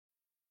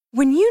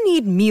When you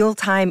need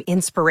mealtime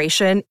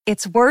inspiration,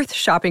 it's worth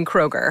shopping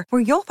Kroger,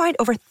 where you'll find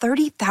over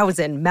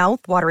 30,000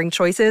 mouth-watering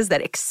choices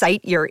that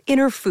excite your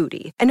inner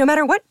foodie. And no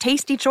matter what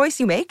tasty choice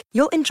you make,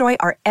 you'll enjoy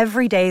our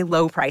everyday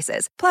low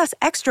prices, plus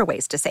extra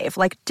ways to save,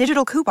 like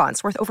digital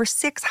coupons worth over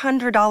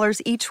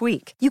 $600 each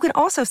week. You can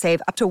also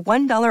save up to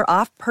 $1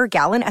 off per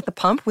gallon at the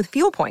pump with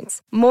fuel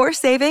points. More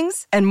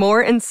savings and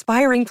more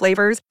inspiring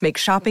flavors make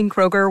shopping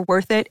Kroger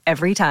worth it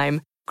every time.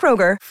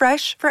 Kroger,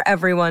 fresh for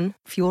everyone.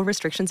 Fuel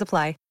restrictions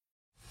apply.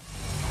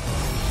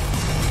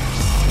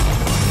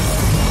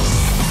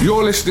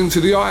 You're listening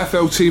to the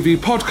IFL TV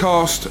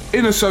podcast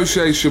in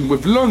association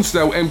with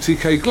Lonsdale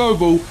MTK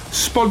Global,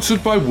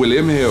 sponsored by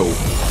William Hill.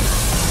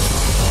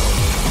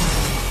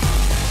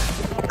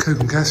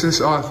 Cooper Cassius,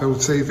 IFL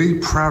TV,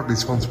 proudly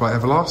sponsored by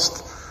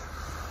Everlast.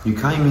 You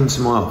came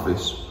into my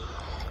office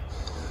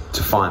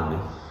to find me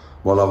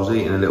while I was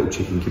eating a little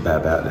chicken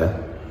kebab out there,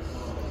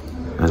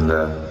 and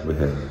we're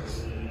here.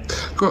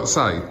 Got to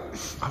say,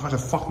 I've had a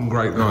fucking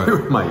great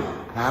night. Mate,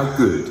 how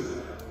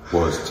good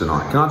was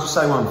tonight? Can I just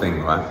say one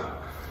thing, right?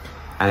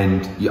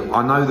 And yeah,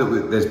 I know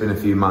that there's been a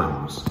few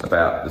moans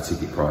about the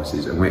ticket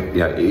prices, and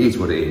it is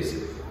what it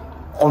is.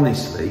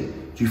 Honestly,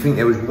 do you think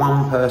there was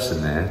one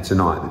person there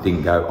tonight that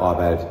didn't go, I've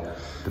had,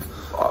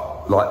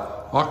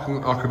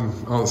 I can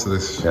answer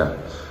this. Yeah.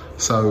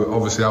 So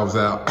obviously I was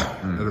out,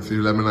 had a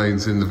few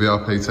lemonades in the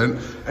VIP tent.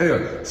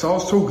 Anyway, so I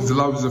was talking to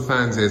loads of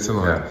fans here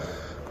tonight,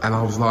 and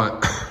I was like,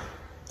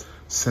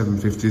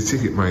 $7.50 a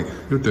ticket, mate.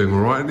 You're doing all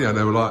right, aren't you? And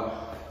they were like,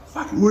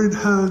 fuck, we're in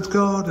Hearn's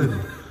Garden.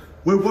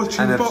 We're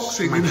watching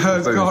boxing in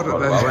Hearns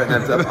Garden.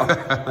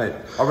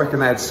 I reckon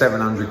they had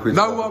 700 quid.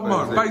 No one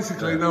moaned.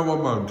 Basically, no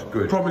one moaned.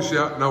 Good. Promise you,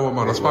 no one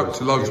moaned. I spoke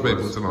to loads of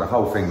people tonight. The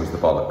whole thing was the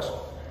bollocks.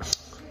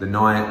 The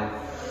night,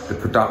 the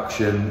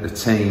production, the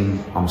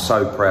team. I'm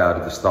so proud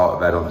of the start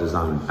we've had on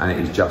DAZN, and it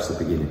is just the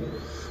beginning.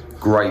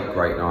 Great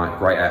night,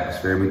 great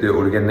atmosphere, and we do it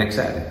all again next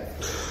Saturday.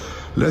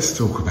 Let's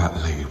talk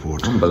about Lee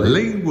Wood.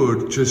 Unbelievable. Lee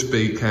Wood just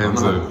beat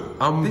Kanzu.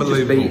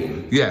 Unbelievable.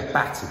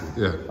 Battered him.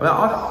 Yeah.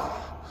 I mean,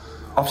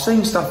 I've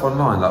seen stuff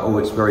online like, oh,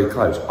 it's very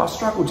close. I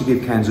struggled to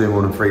give Kanzu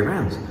more than 3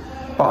 rounds.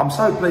 But I'm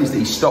so pleased that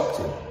he stopped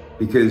him,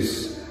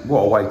 because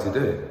what a way to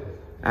do it.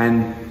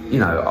 And, you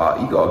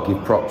got to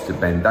give props to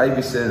Benn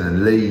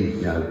and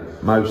Lee,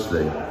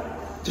 mostly.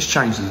 Just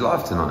changed his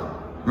life tonight.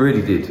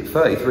 Really did.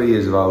 33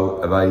 years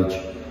of age.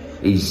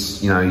 He's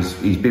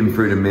been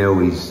through the mill.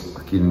 He's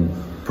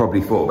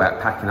probably thought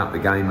about packing up the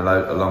game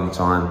a long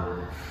time.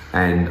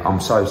 And I'm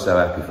so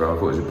happy for him. I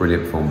thought it was a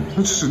brilliant performance.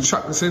 Just to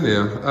chuck this in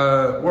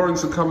here,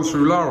 Warrington comes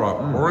through Lara.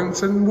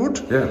 Warrington Wood?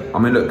 Yeah. I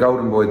mean, look,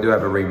 Golden Boy do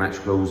have a rematch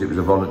clause. It was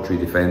a voluntary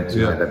defence.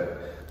 Yeah.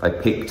 They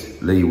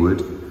picked Lee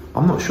Wood.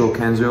 I'm not sure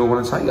Kanzu will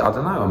want to take it. I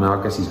don't know. I mean,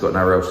 I guess he's got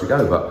nowhere else to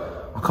go,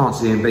 but I can't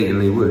see him beating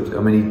Lee Wood. I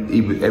mean,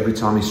 he every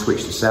time he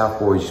switched to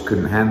southpaw, he just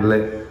couldn't handle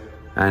it.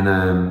 And,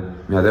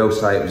 they'll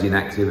say it was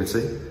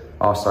inactivity.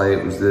 I'll say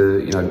it was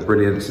the,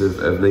 brilliance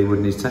of Lee Wood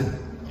and his team.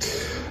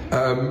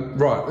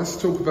 Right, let's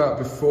talk about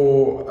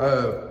before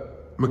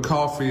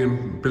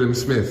McCarthy-Billam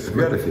Smith. Have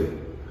you had a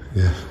few?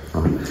 Yeah.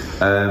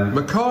 Right.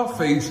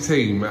 McCarthy's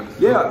team,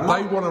 they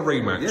want a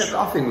rematch. Yeah,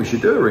 I think we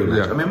should do a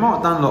rematch. Yeah. I mean,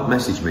 Mark Dunlop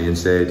messaged me and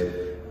said,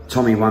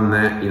 Tommy won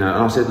that, and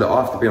I said, look,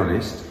 I have to be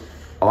honest,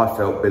 I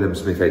felt Billam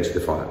Smith edged the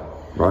fight,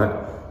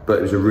 right? But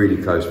it was a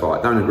really close fight.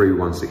 I don't agree with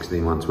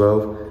 116,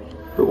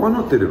 112, but why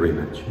not do the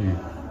rematch?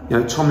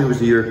 Tommy was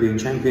the European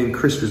champion,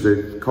 Chris was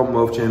the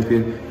Commonwealth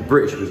champion, the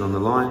British was on the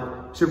line.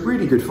 It's a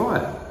really good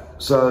fight.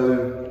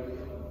 So,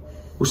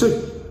 we'll see.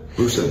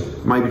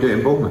 Maybe do it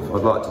in Bournemouth.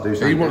 I'd like to do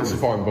something. He wants to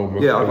fight in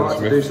Bournemouth. Yeah, I'd like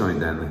to do something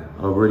down there.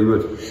 I really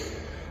would.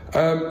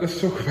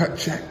 Let's talk about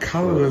Jack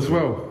Cullen as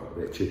well. A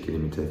bit of chicken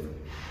in my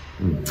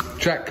teeth.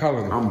 Jack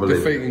Cullen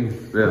defeating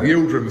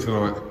Yildirim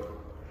tonight.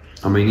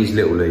 I mean, his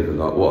little leader,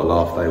 like, what a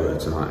laugh they were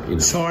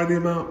tonight. Side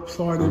him up.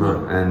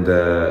 And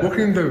what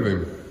can you do with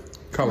him,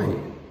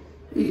 Cullen?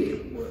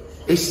 You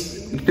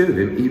can do with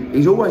him.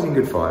 He's always in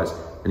good fights,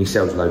 and he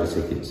sells a load of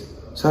tickets.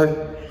 So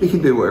he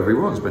can do whatever he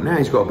wants, but now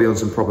he's got to be on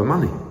some proper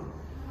money.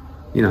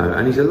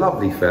 And he's a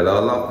lovely fella. I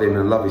love him and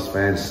I love his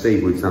fans.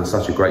 Steve Wood's done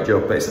such a great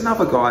job, but it's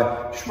another guy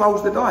who just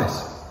rolls the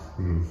dice.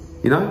 And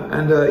he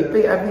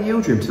beat Abney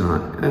Yildirim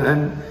tonight,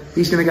 and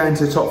he's going to go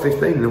into the top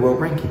 15 in the world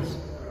rankings.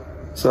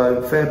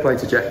 So fair play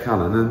to Jack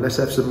Cullen, and let's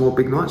have some more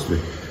big nights for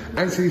him.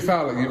 Anthony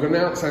Fowler, you've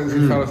announced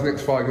Anthony Fowler's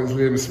next fight against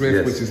Liam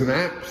Smith, which is an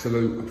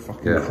absolute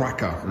fucking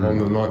cracker on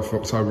the 9th of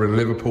October in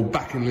Liverpool,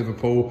 back in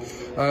Liverpool.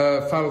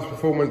 Fowler's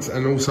performance,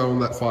 and also on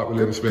that fight with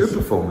Liam Smith. Good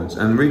performance,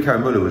 and Rico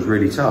Muller was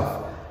really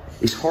tough.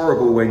 It's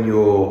horrible when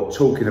you're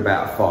talking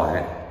about a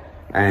fight,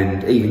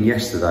 and even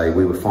yesterday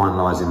we were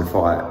finalising the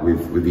fight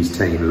with his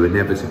team, who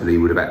inevitably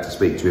would have had to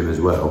speak to him as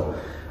well.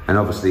 And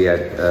obviously he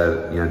had,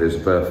 there was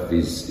the birth of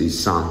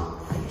his son.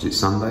 Was it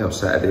Sunday or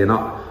Saturday? And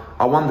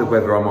I wondered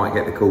whether I might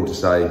get the call to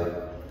say,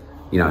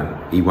 he's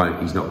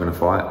not going to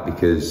fight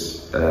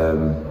because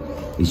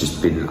he's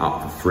just been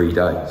up for 3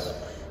 days.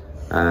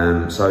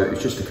 So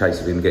it's just a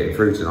case of him getting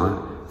through tonight.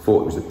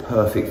 Thought it was the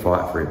perfect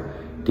fight for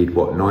him. Did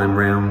 9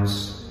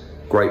 rounds?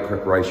 Great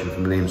preparation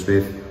from Liam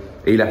Smith.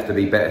 he'll have to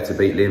be better to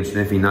beat Liam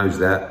Smith. He knows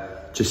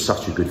that. Just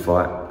such a good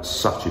fight.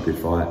 Such a good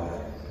fight.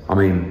 I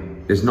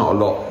mean, there's not a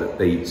lot that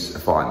beats a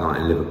fight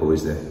night in Liverpool,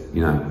 is there?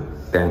 You know,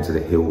 down to the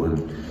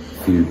Hilton,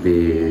 a few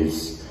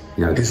beers,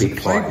 you know, the big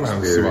fight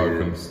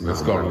experience.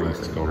 It's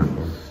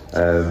gone.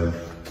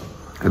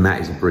 And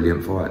that is a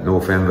brilliant fight.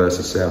 North End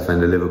versus South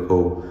End of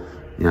Liverpool.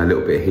 You know, a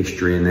little bit of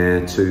history in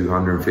there.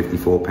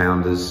 254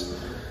 pounders.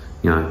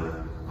 You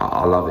know,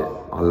 I love it.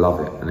 I love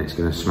it. And it's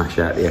going to smash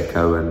out the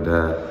Echo, and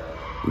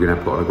we're going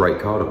to put on a great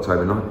card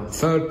October 9th.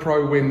 Third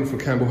pro win for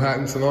Campbell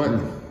Hatton tonight.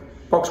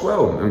 Boxed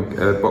well.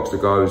 Boxed the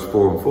guy was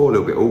 4-4, a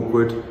little bit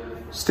awkward.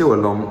 Still a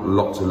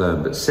lot to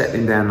learn, but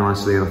settling down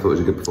nicely, and I thought it was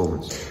a good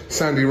performance.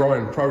 Sandy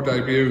Ryan, pro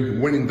debut,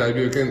 winning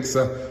debut against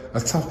a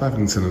tough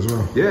Babington as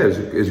well. Yeah,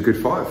 it was a good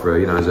fight for her,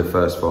 you know, as her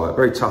first fight.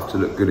 Very tough to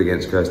look good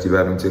against Kirsty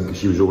Babington because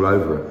she was all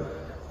over her.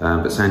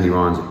 But Sandy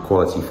Ryan's a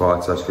quality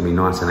fighter, so she's going to be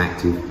nice and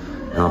active,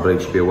 and I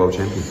believe she'll be a world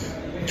champion.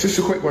 Just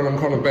a quick one on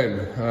Conor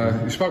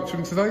Benn. You spoke to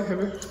him today,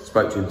 have you?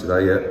 Spoke to him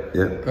today,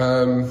 yeah.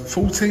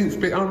 14th,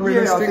 bit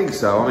unrealistic? Yeah, I think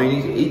so. I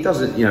mean, he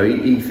doesn't, you know,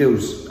 he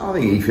feels, I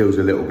think he feels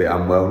a little bit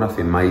unwell,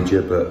 nothing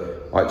major,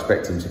 but I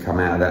expect him to come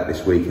out of that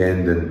this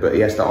weekend, but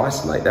he has to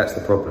isolate, that's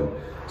the problem.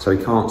 So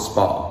he can't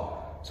spar.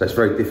 So it's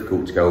very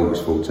difficult to go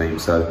August 14th.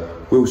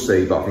 So we'll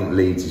see, but I think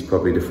Leeds is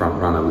probably the front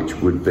runner, which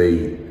would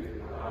be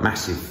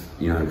massive,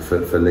 you know,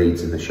 for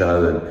Leeds in the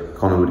show, and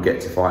Conor would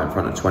get to fight in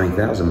front of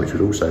 20,000, which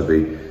would also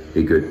be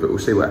good, but we'll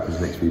see what happens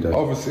the next few days.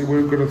 Obviously,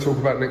 we're going to talk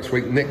about next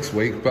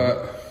week, but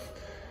a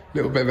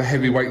little bit of a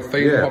heavyweight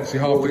theme. Yeah. Obviously,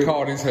 half the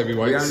card is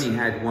heavyweights. We only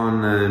had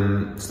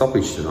one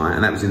stoppage tonight,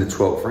 and that was in the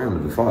 12th round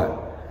of the fight.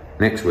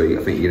 Next week,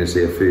 I think you're going to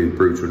see a few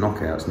brutal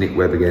knockouts. Nick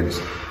Webb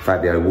against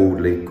Fabio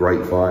Wardley,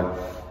 great fight.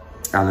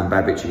 Alan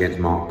Babbage against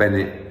Mark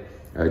Bennett.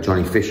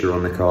 Johnny Fisher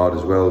on the card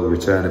as well, the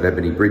return of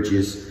Ebony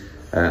Bridges.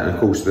 And of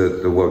course,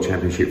 the World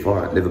Championship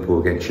fight,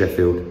 Liverpool against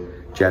Sheffield,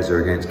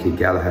 Jazza against Keith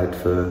Galahad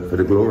for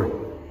the glory.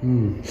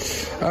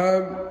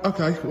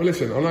 Okay, well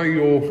listen, I know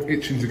you're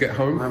itching to get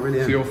home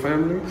to your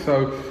family,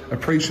 so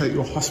appreciate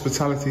your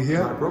hospitality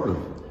here. No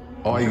problem.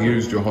 I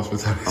used your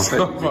hospitality,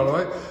 by the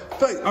way.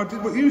 But I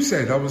did what you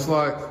said, I was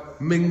like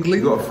mingling.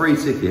 You got a free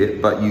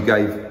ticket, but you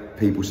gave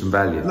people some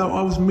value. No,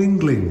 I was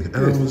mingling, and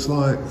I was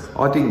like...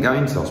 I didn't go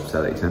into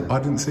hospitality, Tim. I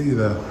didn't see you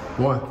there.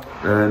 Why?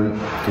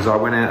 Because I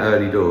went out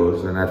early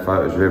doors and had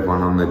photos of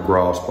everyone on the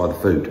grass by the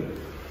food.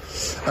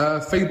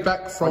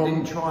 Feedback from... I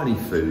didn't try any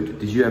food.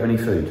 Did you have any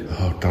food?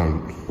 Oh,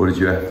 don't. What did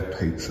you have?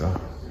 Pizza.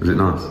 Was it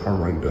nice?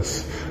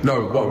 Horrendous.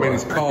 No, what I mean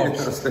is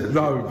carbs.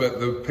 No, but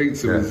the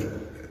pizza was...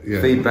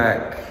 Yeah.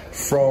 Feedback...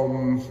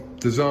 From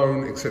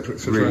DAZN, etc.,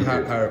 really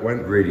how it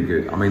went. Really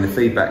good. I mean, the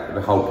feedback of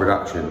the whole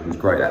production was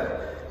great.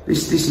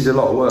 This is a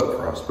lot of work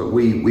for us, but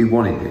we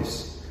wanted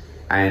this.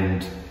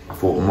 And I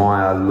thought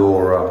Maya,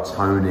 Laura,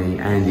 Tony,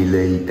 Andy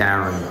Lee,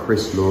 Darren,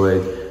 Chris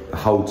Lloyd, the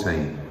whole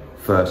team,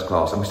 first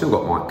class. And we've still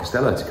got Mike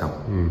Costello to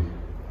come.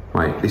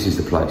 Mate, this is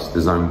the place,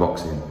 DAZN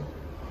Boxing.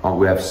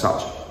 We have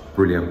such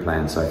brilliant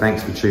plans. So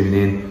thanks for tuning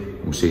in.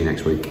 We'll see you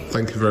next week.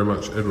 Thank you very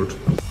much, Edward.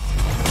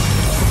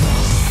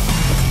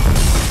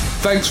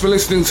 Thanks for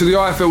listening to the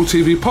IFL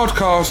TV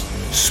podcast,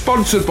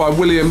 sponsored by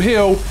William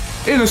Hill,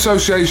 in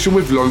association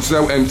with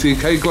Lonsdale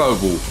MTK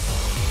Global.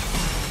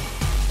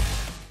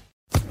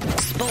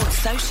 Sports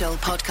Social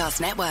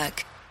Podcast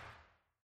Network.